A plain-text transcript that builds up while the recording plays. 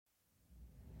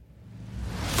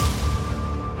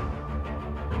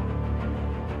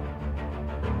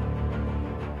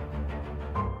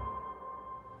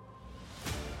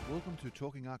to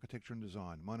Talking Architecture and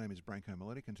Design. My name is Branko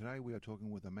Miletic, and today we are talking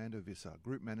with Amanda Visser,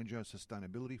 Group Manager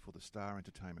Sustainability for the Star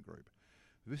Entertainment Group.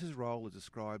 Visser's role is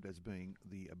described as being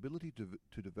the ability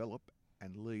to develop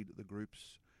and lead the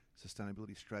group's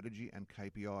sustainability strategy and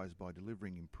KPIs by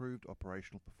delivering improved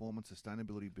operational performance,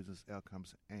 sustainability business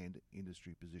outcomes and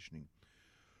industry positioning.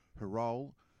 Her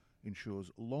role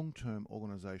ensures long-term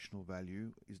organisational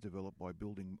value is developed by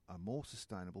building a more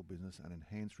sustainable business and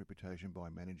enhanced reputation by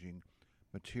managing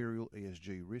material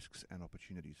ESG risks and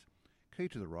opportunities. Key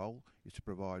to the role is to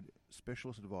provide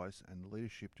specialist advice and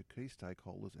leadership to key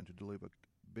stakeholders and to deliver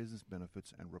business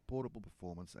benefits and reportable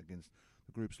performance against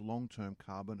the group's long-term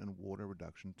carbon and water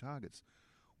reduction targets.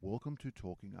 Welcome to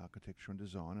Talking Architecture and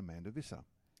Design, Amanda Visser.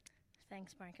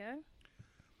 Thanks, Branko.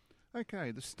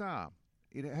 Okay, the Star.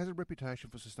 It has a reputation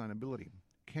for sustainability.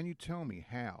 Can you tell me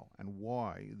how and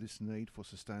why this need for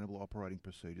sustainable operating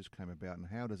procedures came about, and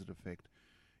how does it affect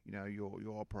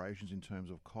your operations in terms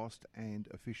of cost and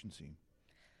efficiency?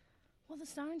 Well, the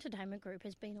Star Entertainment Group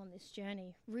has been on this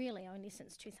journey really only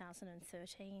since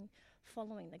 2013,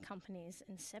 following the company's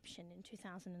inception in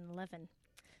 2011.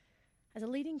 As a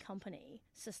leading company,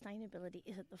 sustainability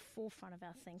is at the forefront of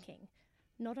our thinking,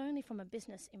 not only from a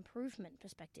business improvement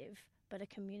perspective, but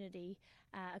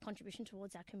a contribution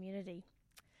towards our community.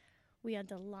 We are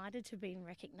delighted to be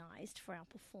recognised for our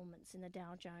performance in the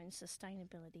Dow Jones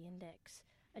Sustainability Index,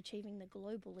 achieving the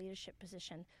global leadership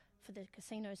position for the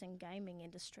casinos and gaming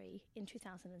industry in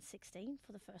 2016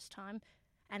 for the first time,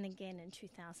 and again in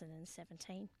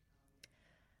 2017.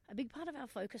 A big part of our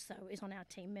focus, though, is on our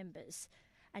team members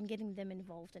and getting them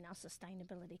involved in our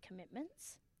sustainability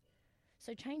commitments.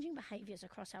 So changing behaviours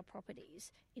across our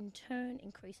properties in turn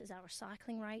increases our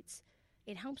recycling rates,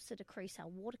 it helps to decrease our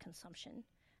water consumption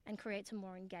and creates a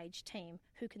more engaged team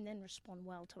who can then respond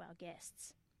well to our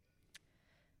guests.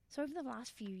 So over the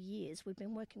last few years, we've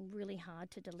been working really hard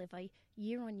to deliver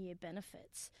year-on-year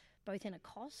benefits, both in a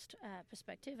cost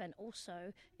perspective and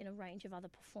also in a range of other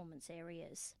performance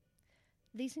areas.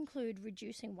 These include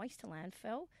reducing waste to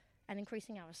landfill and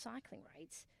increasing our recycling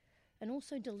rates, and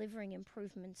also delivering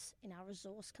improvements in our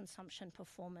resource consumption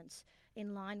performance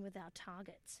in line with our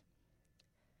targets.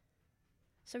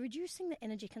 So reducing the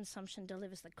energy consumption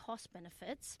delivers the cost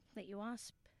benefits that you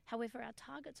asked. However, our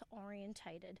targets are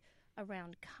orientated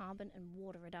around carbon and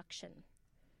water reduction.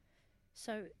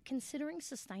 So considering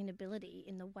sustainability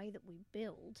in the way that we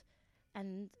build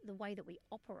and the way that we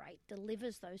operate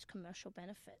delivers those commercial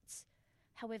benefits.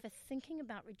 However, thinking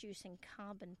about reducing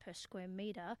carbon per square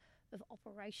metre of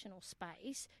operational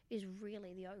space is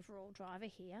really the overall driver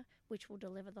here, which will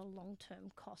deliver the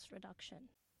long-term cost reduction.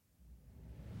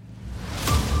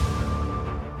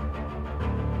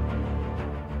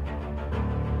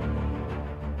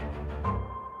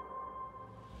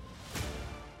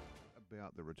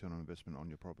 About the return on investment on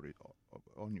your property,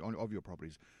 of your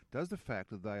properties, does the fact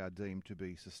that they are deemed to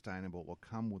be sustainable or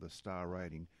come with a star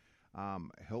rating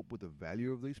help with the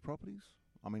value of these properties?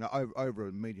 I mean, over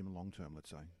a medium and long term, let's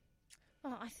say.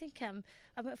 Well, I think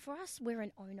for us, we're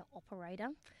an owner-operator,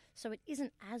 so it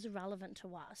isn't as relevant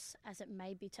to us as it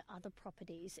may be to other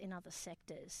properties in other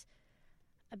sectors.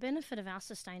 A benefit of our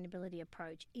sustainability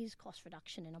approach is cost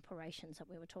reduction in operations that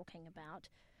we were talking about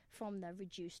from the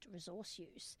reduced resource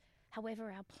use.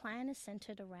 However, our plan is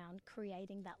centred around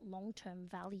creating that long-term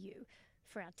value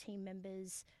for our team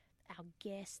members, our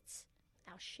guests,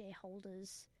 our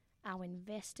shareholders, our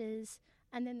investors,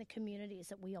 and then the communities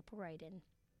that we operate in.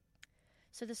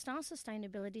 So the Star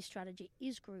Sustainability Strategy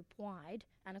is group-wide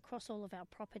and across all of our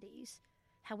properties.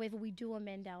 However, we do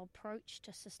amend our approach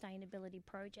to sustainability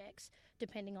projects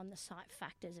depending on the site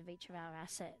factors of each of our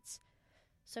assets.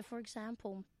 So, for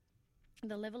example,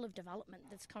 the level of development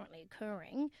that's currently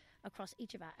occurring across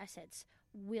each of our assets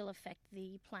will affect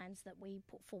the plans that we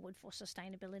put forward for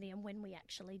sustainability and when we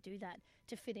actually do that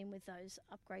to fit in with those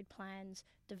upgrade plans,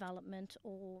 development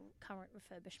or current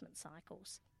refurbishment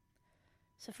cycles.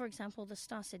 So, for example, the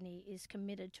Star Sydney is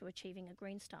committed to achieving a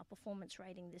Green Star performance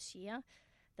rating this year,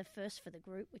 the first for the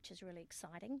group, which is really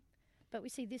exciting. But we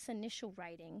see this initial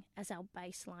rating as our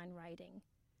baseline rating,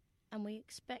 and we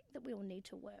expect that we will need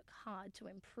to work hard to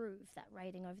improve that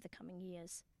rating over the coming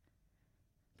years.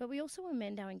 But we also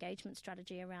amend our engagement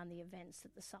strategy around the events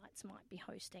that the sites might be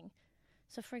hosting.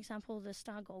 So, for example, the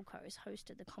Star Gold Coast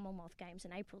hosted the Commonwealth Games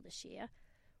in April this year,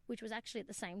 which was actually at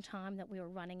the same time that we were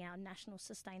running our National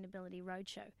Sustainability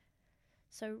Roadshow.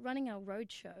 So running our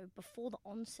roadshow before the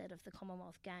onset of the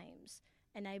Commonwealth Games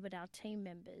enabled our team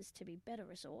members to be better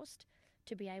resourced,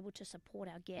 to be able to support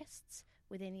our guests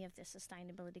with any of the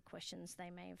sustainability questions they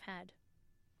may have had.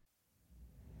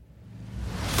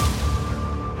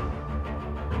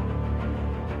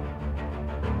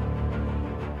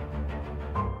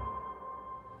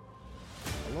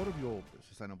 A lot of your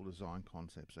sustainable design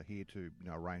concepts are here to,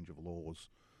 a range of laws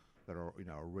that are,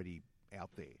 already out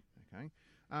there. Okay.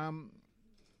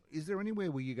 Is there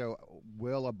anywhere where you go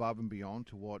well above and beyond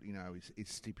to what is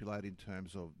stipulated in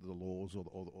terms of the laws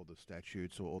or the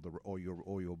statutes or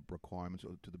your requirements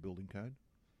to the building code?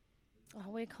 Oh,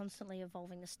 we're constantly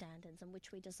evolving the standards in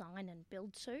which we design and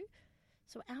build to.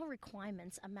 So our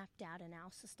requirements are mapped out in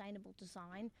our sustainable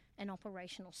design and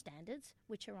operational standards,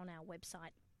 which are on our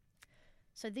website.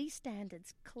 So these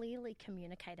standards clearly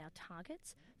communicate our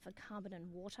targets for carbon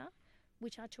and water,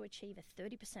 which are to achieve a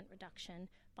 30% reduction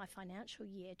by financial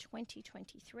year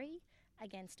 2023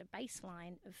 against a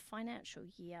baseline of financial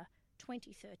year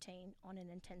 2013 on an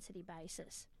intensity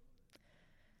basis.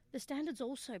 The standards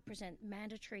also present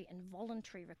mandatory and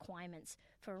voluntary requirements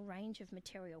for a range of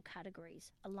material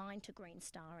categories aligned to Green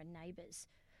Star and NABERS,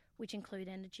 which include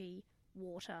energy,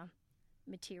 water,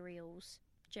 materials,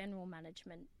 general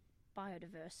management,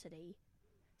 biodiversity,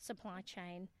 supply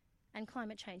chain, and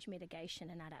climate change mitigation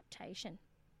and adaptation.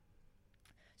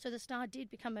 So the STAR did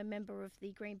become a member of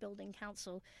the Green Building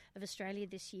Council of Australia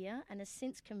this year and has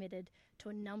since committed to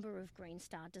a number of Green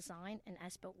Star design and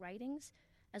as-built ratings,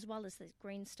 as well as the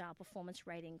Green Star performance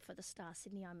rating for the Star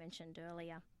Sydney I mentioned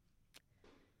earlier.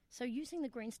 So using the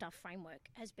Green Star framework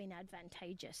has been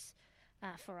advantageous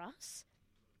for us.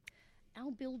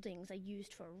 Our buildings are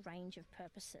used for a range of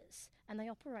purposes and they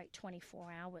operate 24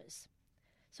 hours.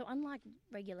 So unlike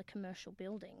regular commercial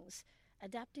buildings,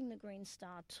 adapting the Green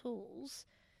Star tools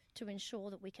to ensure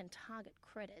that we can target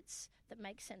credits that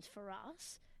make sense for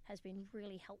us has been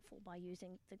really helpful by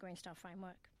using the Green Star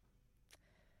framework.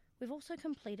 We've also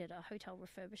completed a hotel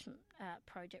refurbishment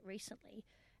project recently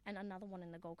and another one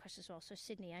in the Gold Coast as well, so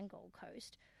Sydney and Gold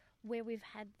Coast, where we've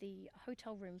had the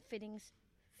hotel room fittings,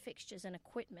 fixtures and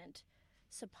equipment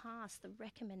surpass the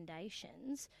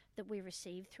recommendations that we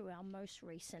received through our most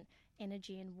recent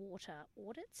energy and water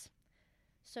audits.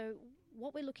 So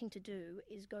what we're looking to do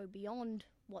is go beyond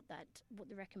what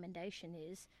the recommendation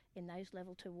is in those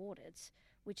level 2 audits,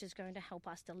 which is going to help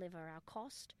us deliver our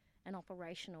cost and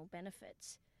operational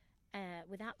benefits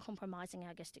without compromising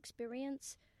our guest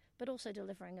experience, but also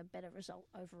delivering a better result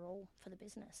overall for the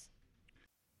business.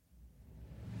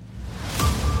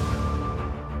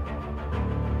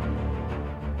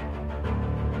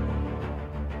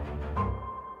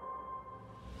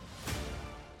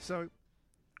 So,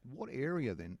 what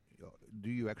area then do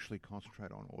you actually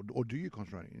concentrate on, or do you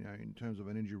concentrate, in terms of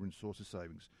energy resources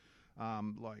savings?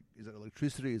 Like, is it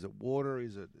electricity? Is it water?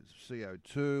 Is it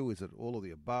CO2? Is it all of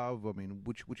the above? I mean,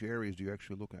 which areas do you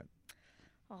actually look at?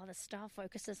 Oh, the STAR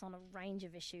focuses on a range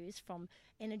of issues from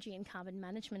energy and carbon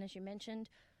management, as you mentioned,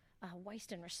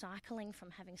 waste and recycling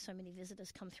from having so many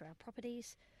visitors come through our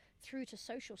properties, through to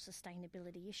social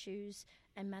sustainability issues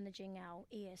and managing our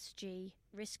ESG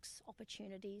risks,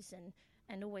 opportunities,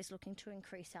 and always looking to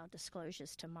increase our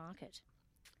disclosures to market.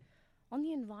 On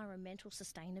the environmental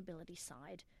sustainability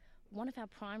side, one of our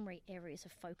primary areas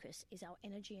of focus is our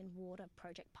energy and water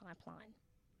project pipeline.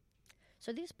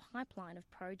 So this pipeline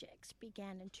of projects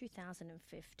began in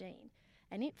 2015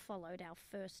 and it followed our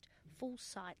first full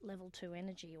site level 2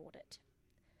 energy audit.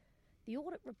 The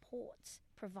audit reports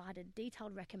provided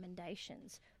detailed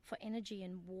recommendations for energy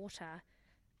and water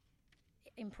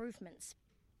improvements.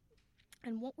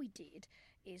 And what we did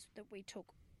is that we took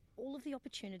all of the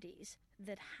opportunities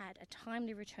that had a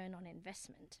timely return on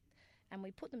investment and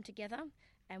we put them together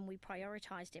and we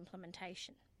prioritised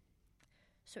implementation.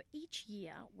 So each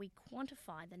year we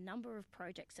quantify the number of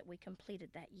projects that we completed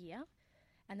that year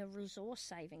and the resource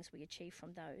savings we achieved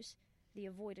from those, the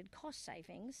avoided cost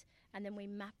savings, and then we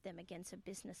map them against a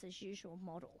business as usual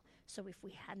model, so if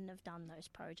we hadn't have done those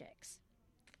projects.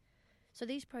 So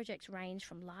these projects range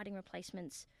from lighting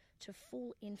replacements to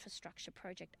full infrastructure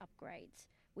project upgrades,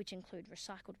 which include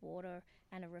recycled water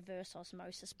and a reverse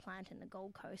osmosis plant in the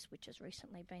Gold Coast, which has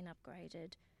recently been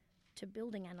upgraded, to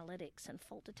building analytics and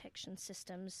fault detection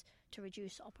systems to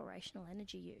reduce operational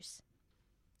energy use.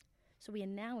 So we are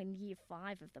now in year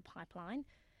 5 of the pipeline,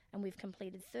 and we've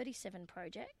completed 37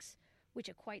 projects, which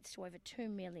equates to over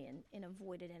 $2 million in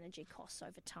avoided energy costs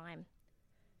over time.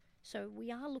 So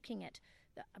we are looking at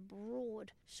a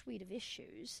broad suite of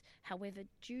issues. However,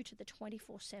 due to the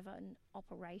 24/7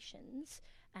 operations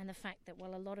and the fact that,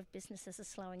 a lot of businesses are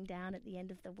slowing down at the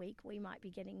end of the week, we might be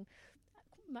getting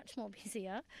much more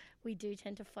busier. We do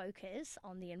tend to focus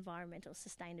on the environmental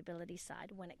sustainability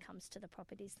side when it comes to the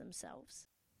properties themselves.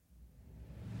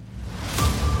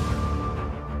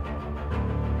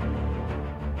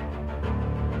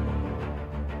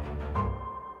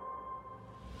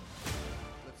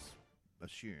 Let's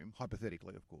assume,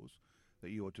 hypothetically of course,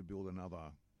 that you were to build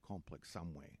another complex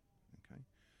somewhere. Okay.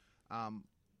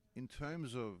 In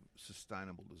terms of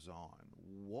sustainable design,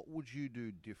 what would you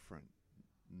do different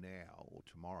now or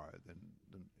tomorrow than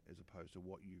as opposed to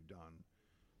what you've done,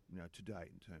 to date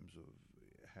in terms of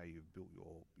how you've built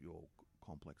your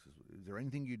complexes? Is there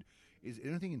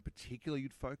anything in particular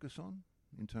you'd focus on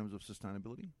in terms of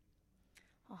sustainability?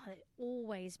 Oh, it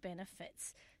always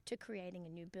benefits to creating a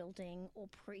new building or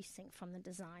precinct from the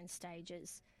design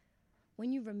stages.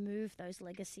 When you remove those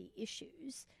legacy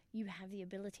issues, you have the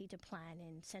ability to plan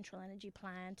in central energy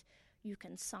plant, you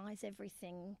can size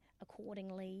everything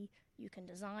accordingly, you can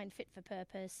design fit for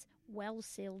purpose,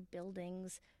 well-sealed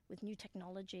buildings with new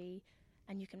technology,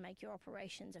 and you can make your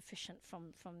operations efficient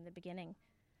from the beginning.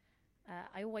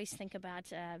 I always think about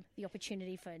the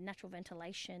opportunity for natural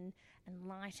ventilation and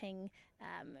lighting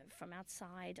from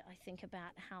outside. I think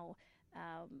about how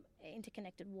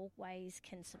interconnected walkways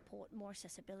can support more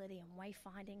accessibility and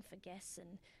wayfinding for guests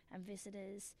and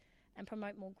visitors and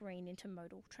promote more green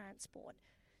intermodal transport.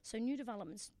 So new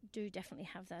developments do definitely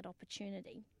have that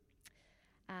opportunity.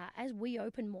 As we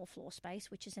open more floor space,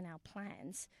 which is in our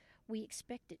plans, we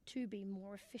expect it to be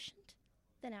more efficient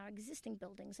than our existing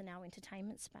buildings and our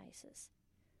entertainment spaces.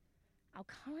 Our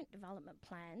current development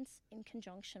plans, in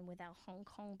conjunction with our Hong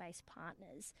Kong-based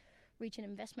partners, reach an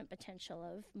investment potential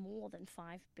of more than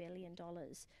 $5 billion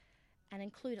and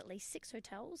include at least 6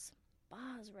 hotels,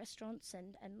 bars, restaurants,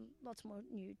 and lots more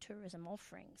new tourism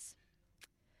offerings.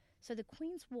 So the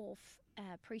Queen's Wharf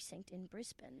precinct in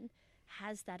Brisbane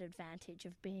has that advantage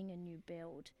of being a new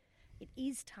build. It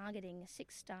is targeting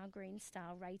 6-star Green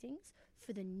Star ratings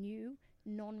for the new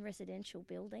non-residential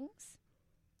buildings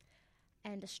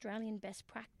and Australian best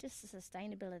practice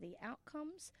sustainability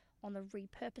outcomes on the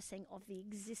repurposing of the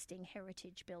existing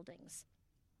heritage buildings,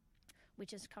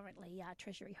 which is currently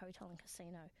Treasury Hotel and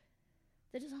Casino.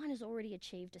 The design has already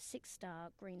achieved a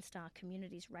 6-star Green Star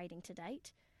Communities rating to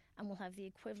date and will have the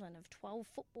equivalent of 12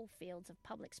 football fields of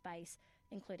public space,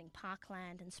 including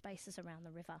parkland and spaces around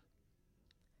the river.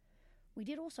 We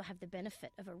did also have the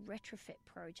benefit of a retrofit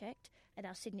project at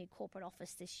our Sydney corporate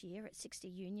office this year at 60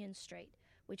 Union Street,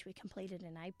 which we completed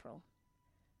in April.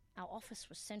 Our office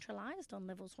was centralised on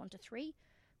levels 1 to 3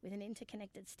 with an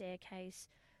interconnected staircase,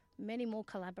 many more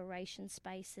collaboration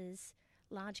spaces,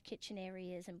 large kitchen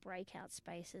areas and breakout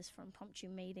spaces for impromptu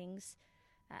meetings,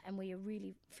 and we are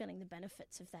really feeling the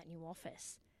benefits of that new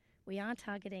office. We are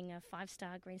targeting a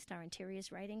 5-star Green Star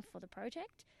Interiors rating for the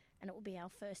project, and it will be our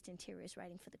first interiors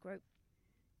rating for the group.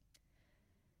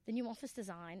 The new office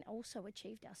design also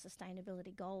achieved our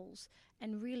sustainability goals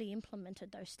and really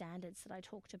implemented those standards that I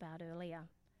talked about earlier.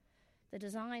 The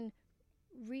design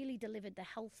really delivered the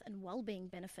health and well-being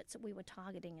benefits that we were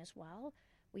targeting as well.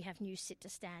 We have new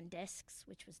sit-to-stand desks,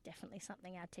 which was definitely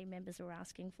something our team members were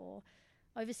asking for,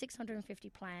 over 650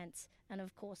 plants, and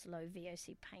of course low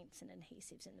VOC paints and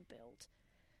adhesives in the build.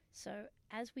 So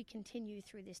as we continue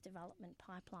through this development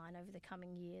pipeline over the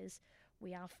coming years,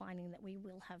 we are finding that we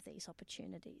will have these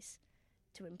opportunities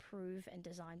to improve and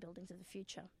design buildings of the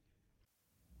future.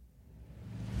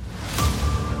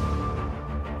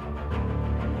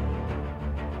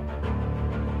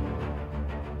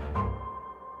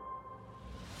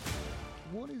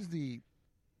 What is the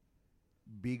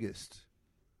biggest,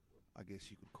 I guess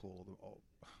you could call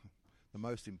the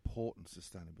most important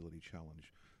sustainability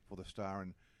challenge for the Star?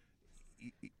 And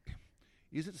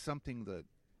is it something that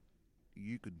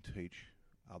you could teach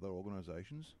other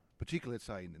organisations, particularly, let's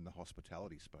say, in the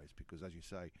hospitality space? Because, as you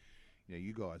say,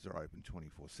 you guys are open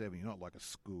 24/7. You're not like a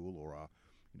school or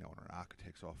an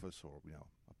architect's office or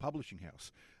a publishing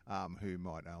house who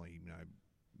might only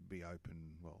be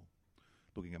open, well,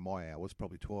 looking at my hours,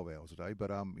 probably 12 hours a day.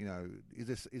 But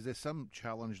is there some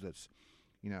challenge that's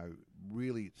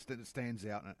really stands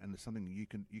out and it's something you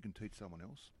can teach someone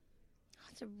else?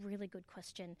 That's a really good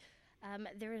question.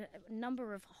 There are a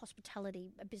number of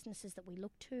hospitality businesses that we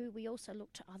look to. We also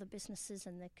look to other businesses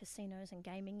in the casinos and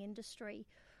gaming industry.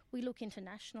 We look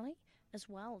internationally as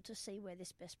well to see where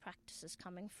this best practice is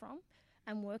coming from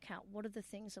and work out what are the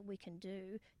things that we can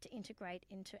do to integrate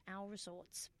into our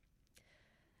resorts.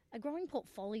 A growing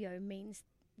portfolio means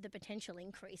the potential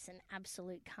increase in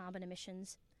absolute carbon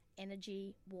emissions,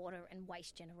 energy, water and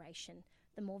waste generation.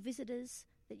 The more visitors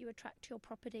that you attract to your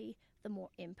property, the more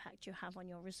impact you have on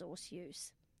your resource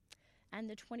use. And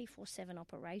the 24/7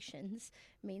 operations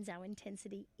means our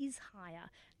intensity is higher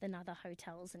than other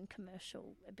hotels and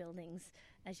commercial buildings,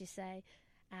 as you say,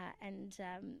 and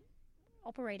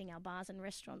operating our bars and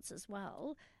restaurants as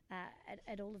well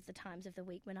at all of the times of the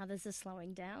week when others are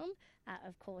slowing down,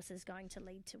 of course, is going to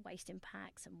lead to waste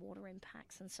impacts and water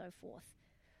impacts and so forth.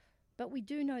 But we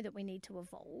do know that we need to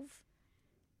evolve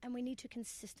and we need to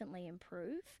consistently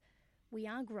improve. We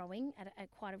are growing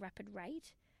at quite a rapid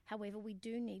rate. However, we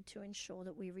do need to ensure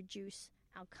that we reduce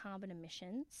our carbon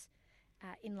emissions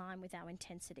in line with our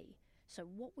intensity. So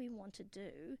what we want to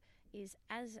do is,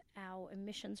 as our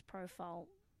emissions profile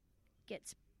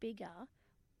gets bigger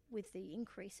with the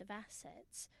increase of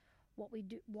assets, what we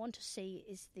do want to see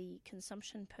is the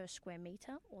consumption per square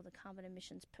metre or the carbon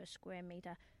emissions per square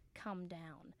metre come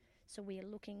down. So we are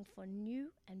looking for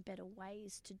new and better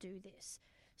ways to do this.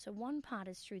 So one part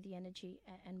is through the energy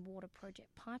and water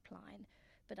project pipeline,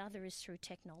 but other is through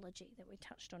technology that we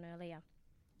touched on earlier.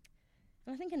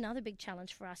 And I think another big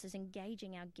challenge for us is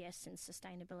engaging our guests in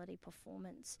sustainability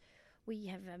performance. We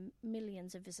have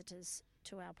millions of visitors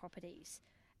to our properties,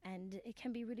 and it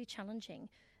can be really challenging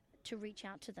to reach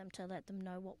out to them to let them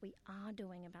know what we are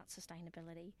doing about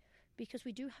sustainability, because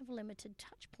we do have limited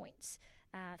touch points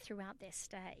throughout their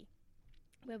stay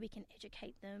where we can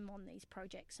educate them on these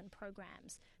projects and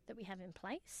programs that we have in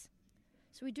place.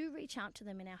 So we do reach out to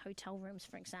them in our hotel rooms,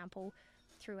 for example,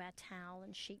 through our towel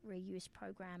and sheet reuse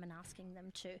program, and asking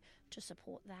them to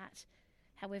support that.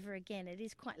 However, again, it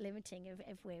is quite limiting of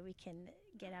where we can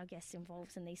get our guests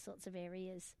involved in these sorts of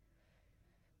areas.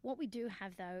 What we do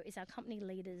have, though, is our company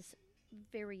leaders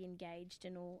very engaged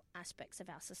in all aspects of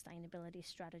our sustainability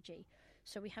strategy.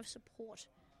 So we have support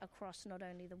across not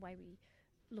only the way we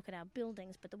look at our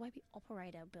buildings, but the way we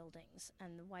operate our buildings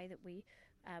and the way that we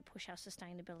push our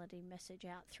sustainability message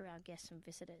out through our guests and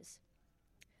visitors.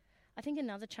 I think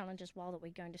another challenge as well that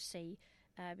we're going to see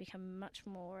become much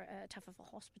more tougher for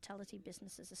hospitality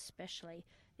businesses especially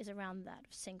is around that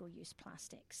of single-use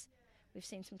plastics. We've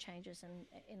seen some changes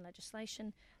in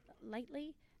legislation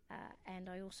lately, and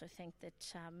I also think that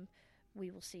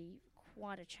we will see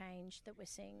quite a change that we're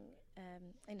seeing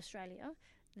in Australia,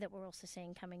 that we're also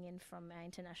seeing coming in from our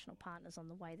international partners on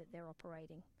the way that they're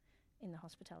operating in the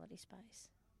hospitality space.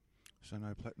 So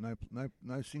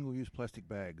no single-use plastic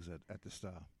bags at the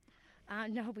Star?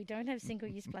 No, we don't have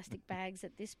single-use plastic bags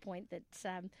at this point.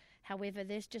 However,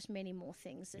 there's just many more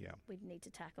things that we'd need to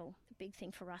tackle. The big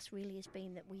thing for us really has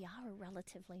been that we are a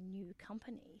relatively new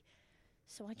company.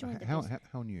 So I joined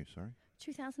how new, sorry?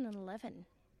 2011.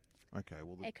 Okay,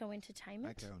 well... Echo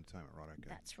Entertainment. Echo Entertainment, right, okay.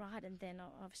 That's right, and then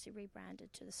obviously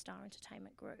rebranded to the Star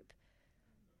Entertainment Group.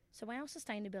 So our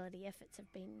sustainability efforts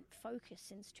have been focused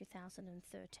since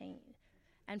 2013.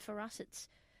 And for us, it's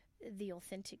the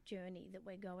authentic journey that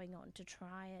we're going on to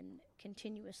try and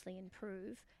continuously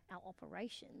improve our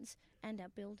operations and our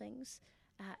buildings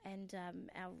and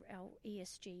our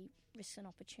ESG risk and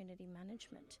opportunity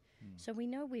management. So we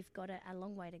know we've got a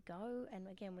long way to go, and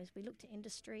again, as we look to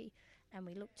industry and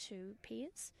we look to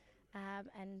peers,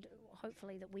 and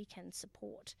hopefully that we can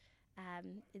support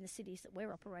in the cities that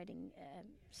we're operating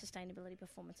sustainability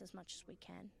performance as much as we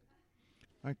can.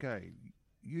 Okay,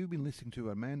 you've been listening to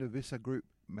Amanda Visser, Group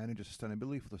Manager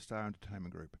Sustainability for the Star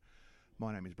Entertainment Group.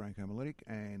 My name is Branko Miletic,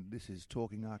 and this is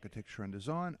Talking Architecture and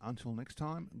Design. Until next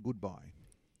time, goodbye.